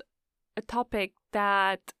discuss a topic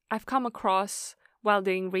that I've come across while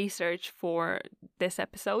doing research for this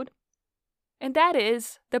episode. And that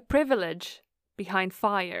is the privilege behind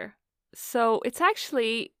FIRE. So it's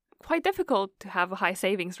actually quite difficult to have a high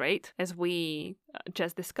savings rate, as we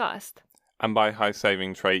just discussed. And by high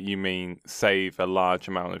savings rate, you mean save a large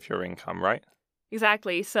amount of your income, right?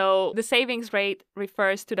 Exactly. So the savings rate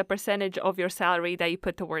refers to the percentage of your salary that you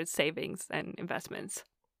put towards savings and investments.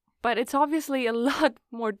 But it's obviously a lot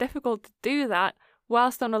more difficult to do that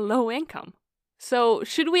whilst on a low income. So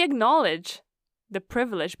should we acknowledge the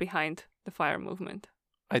privilege behind the FIRE movement?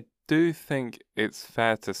 I do think it's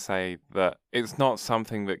fair to say that it's not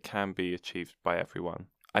something that can be achieved by everyone.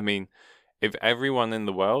 I mean, if everyone in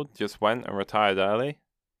the world just went and retired early,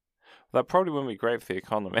 that probably wouldn't be great for the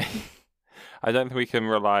economy. I don't think we can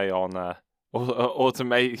rely on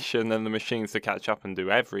automation and the machines to catch up and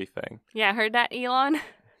do everything. Yeah, heard that, Elon?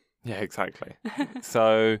 Yeah, exactly.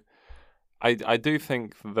 So I do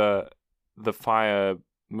think that the FIRE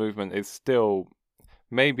movement is still,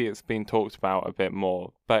 maybe it's been talked about a bit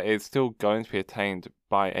more, but it's still going to be attained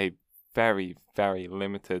by a very, very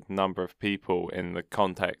limited number of people in the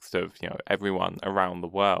context of, everyone around the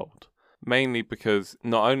world. Mainly because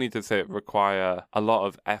not only does it require a lot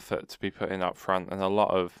of effort to be put in up front and a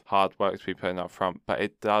lot of hard work to be put in up front, but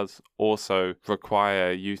it does also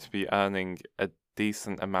require you to be earning a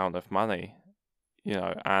decent amount of money,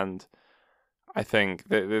 and I think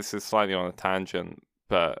that this is slightly on a tangent,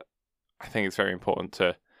 but I think it's very important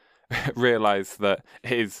to realize that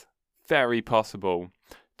it is very possible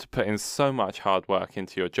to put in so much hard work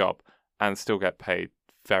into your job and still get paid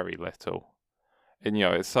very little. And,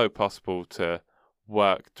 it's so possible to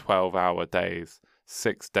work 12-hour days,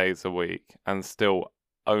 6 days a week, and still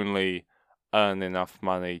only earn enough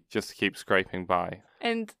money just to keep scraping by.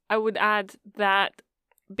 And I would add that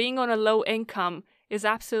being on a low income is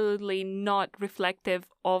absolutely not reflective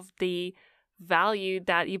of the value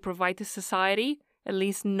that you provide to society, at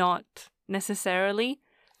least not necessarily.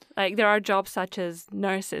 Like, there are jobs such as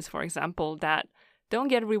nurses, for example, that don't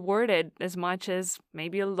get rewarded as much as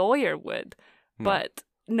maybe a lawyer would. No. But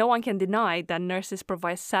no one can deny that nurses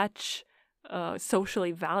provide such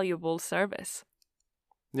socially valuable service.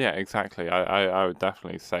 Yeah, exactly. I would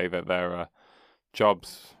definitely say that there are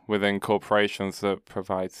jobs within corporations that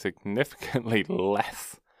provide significantly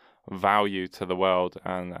less value to the world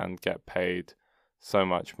and get paid so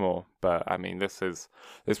much more. But I mean, this is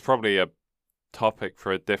probably a topic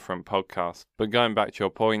for a different podcast. But going back to your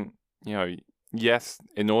point, yes,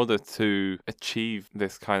 in order to achieve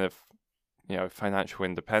this kind of financial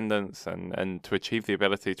independence and to achieve the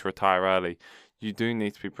ability to retire early, you do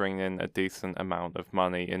need to be bringing in a decent amount of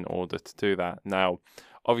money in order to do that. Now,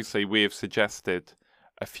 obviously, we have suggested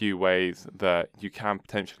a few ways that you can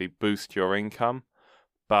potentially boost your income,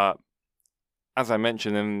 but as I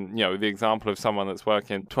mentioned in the example of someone that's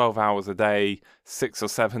working 12 hours a day, 6 or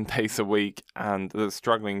 7 days a week, and that's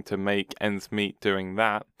struggling to make ends meet doing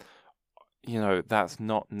that, that's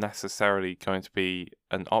not necessarily going to be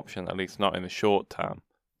an option, at least not in the short term.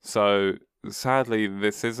 So sadly,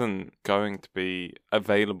 this isn't going to be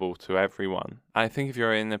available to everyone. I think if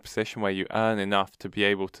you're in a position where you earn enough to be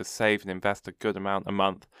able to save and invest a good amount a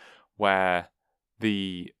month, where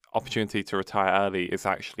the opportunity to retire early is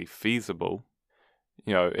actually feasible,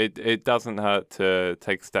 it doesn't hurt to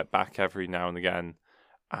take a step back every now and again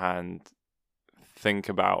and think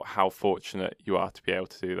about how fortunate you are to be able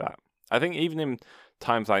to do that. I think even in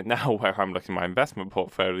times like now where I'm looking at my investment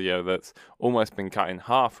portfolio that's almost been cut in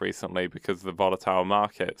half recently because of the volatile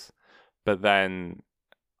markets, but then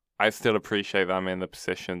I still appreciate that I'm in the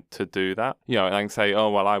position to do that. And I can say, oh,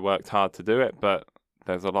 well, I worked hard to do it, but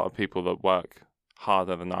there's a lot of people that work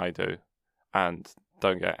harder than I do and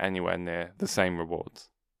don't get anywhere near the same rewards.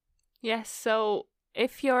 Yes, so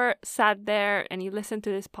if you're sat there and you listen to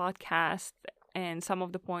this podcast and some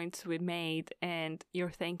of the points we made and you're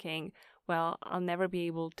thinking, well, I'll never be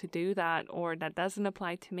able to do that, or that doesn't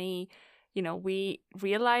apply to me, we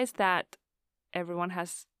realize that everyone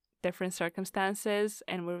has different circumstances,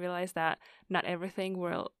 and we realize that not everything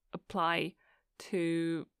will apply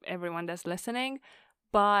to everyone that's listening.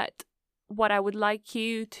 But what I would like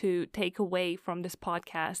you to take away from this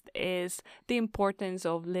podcast is the importance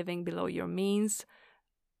of living below your means,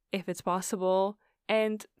 if it's possible,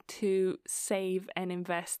 and to save and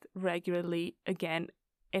invest regularly again,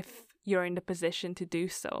 if you're in the position to do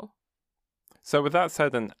so. So with that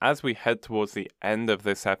said, and as we head towards the end of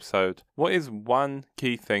this episode, what is one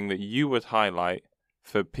key thing that you would highlight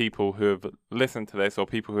for people who have listened to this or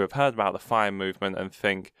people who have heard about the FIRE movement and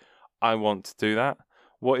think, I want to do that?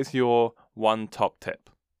 What is your one top tip?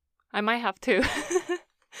 I might have two,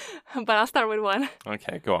 but I'll start with one.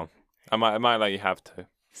 Okay, go on. I might let you have two.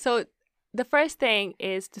 So the first thing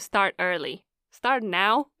is to start early. Start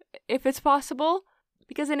now, if it's possible,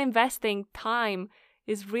 because in investing, time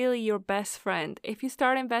is really your best friend. If you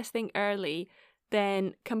start investing early,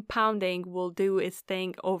 then compounding will do its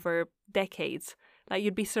thing over decades. Like,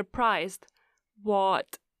 you'd be surprised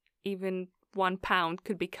what even £1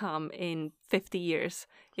 could become in 50 years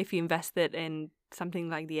if you invested in something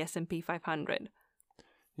like the S&P 500.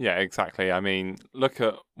 Yeah, exactly. I mean, look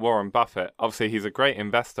at Warren Buffett. Obviously, he's a great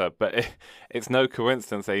investor, but it's no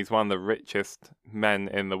coincidence that he's one of the richest men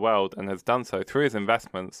in the world and has done so through his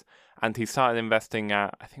investments. And he started investing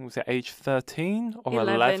at, I think, was it age 13 or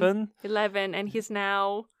 11? 11, and he's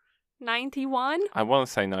now 91? I want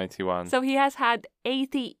to say 91. So he has had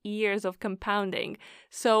 80 years of compounding.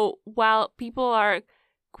 So while people are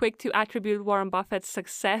quick to attribute Warren Buffett's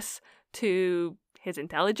success to his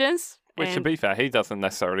intelligence, which, to be fair, he doesn't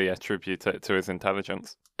necessarily attribute it to his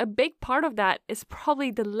intelligence. A big part of that is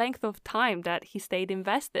probably the length of time that he stayed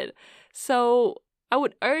invested. So I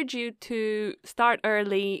would urge you to start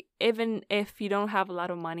early, even if you don't have a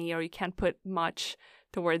lot of money or you can't put much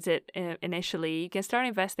towards it initially. You can start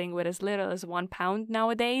investing with as little as £1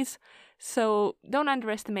 nowadays. So don't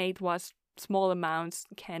underestimate what small amounts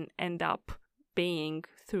can end up being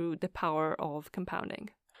through the power of compounding.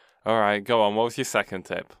 All right, go on. What was your second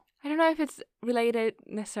tip? I don't know if it's related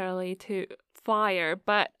necessarily to FIRE,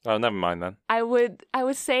 but oh, never mind then. I would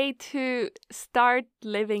say to start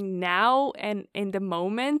living now and in the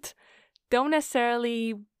moment. Don't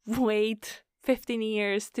necessarily wait 15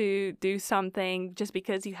 years to do something just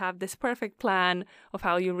because you have this perfect plan of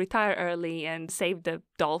how you retire early and save the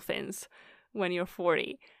dolphins when you're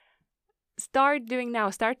 40. Start doing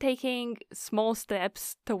now. Start taking small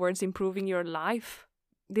steps towards improving your life.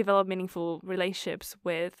 Develop meaningful relationships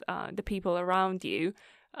with the people around you.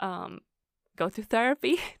 Go to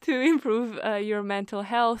therapy to improve your mental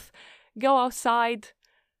health. Go outside.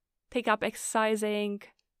 Take up exercising.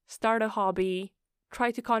 Start a hobby.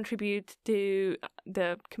 Try to contribute to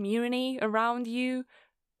the community around you,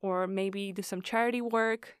 or maybe do some charity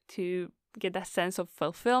work to get that sense of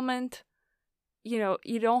fulfillment.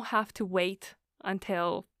 you don't have to wait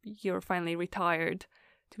until you're finally retired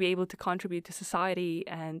to be able to contribute to society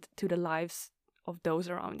and to the lives of those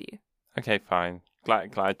around you. Okay, fine.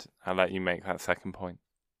 Glad I let you make that second point.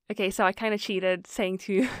 Okay, so I kind of cheated saying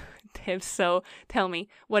 2 tips. So tell me,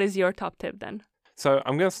 what is your top tip then? So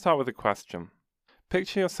I'm going to start with a question.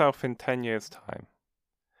 Picture yourself in 10 years' time.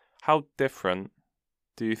 How different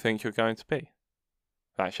do you think you're going to be?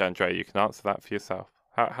 Actually, Andrea, you can answer that for yourself.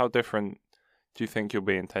 How different do you think you'll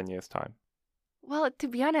be in 10 years' time? Well, to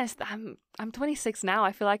be honest, I'm 26 now.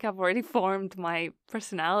 I feel like I've already formed my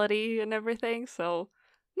personality and everything, so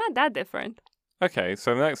not that different. Okay,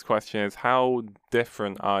 so the next question is, how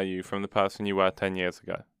different are you from the person you were 10 years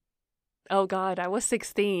ago? Oh God, I was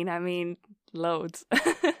 16. I mean, loads.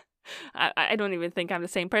 I don't even think I'm the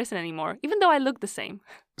same person anymore, even though I look the same.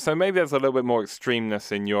 So maybe there's a little bit more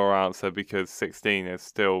extremeness in your answer because 16 is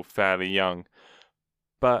still fairly young.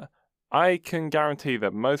 But I can guarantee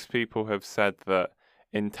that most people have said that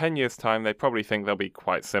in 10 years' time, they probably think they'll be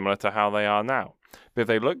quite similar to how they are now. But if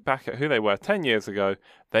they look back at who they were 10 years ago,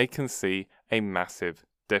 they can see a massive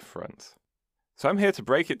difference. So I'm here to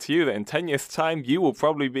break it to you that in 10 years' time, you will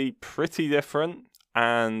probably be pretty different,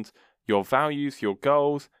 and your values, your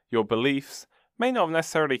goals, your beliefs may not have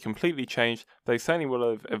necessarily completely changed, but they certainly will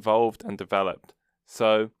have evolved and developed.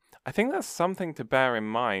 So I think that's something to bear in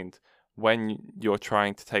mind when you're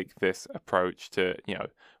trying to take this approach to,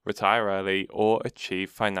 retire early or achieve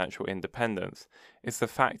financial independence. It's the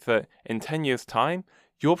fact that in 10 years' time,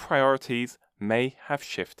 your priorities may have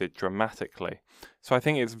shifted dramatically. So I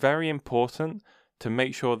think it's very important to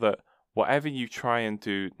make sure that whatever you try and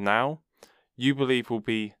do now, you believe will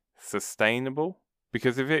be sustainable.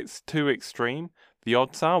 Because if it's too extreme, the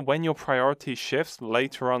odds are when your priorities shifts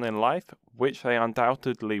later on in life, which they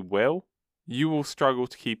undoubtedly will, you will struggle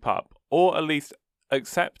to keep up, or at least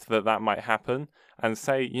accept that that might happen and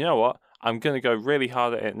say, you know what, I'm going to go really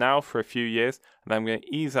hard at it now for a few years, and then I'm going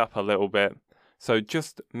to ease up a little bit. So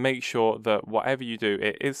just make sure that whatever you do,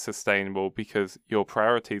 it is sustainable, because your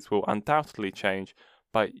priorities will undoubtedly change,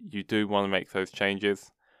 but you do want to make those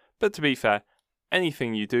changes. But to be fair,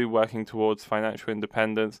 anything you do working towards financial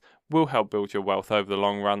independence will help build your wealth over the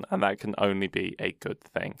long run, and that can only be a good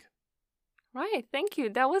thing. Right, thank you.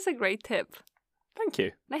 That was a great tip. Thank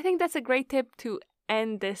you. And I think that's a great tip to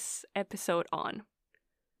end this episode on.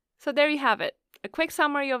 So there you have it. A quick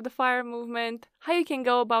summary of the FIRE movement, how you can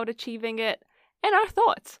go about achieving it, and our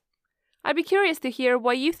thoughts. I'd be curious to hear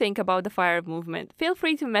what you think about the FIRE movement. Feel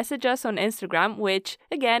free to message us on Instagram, which,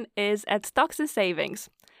 again, is @StocksandSavings.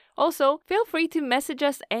 Also, feel free to message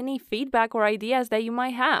us any feedback or ideas that you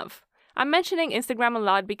might have. I'm mentioning Instagram a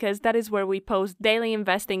lot because that is where we post daily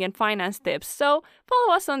investing and finance tips, so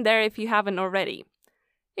follow us on there if you haven't already.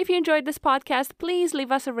 If you enjoyed this podcast, please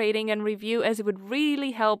leave us a rating and review, as it would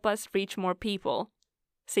really help us reach more people.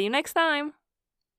 See you next time!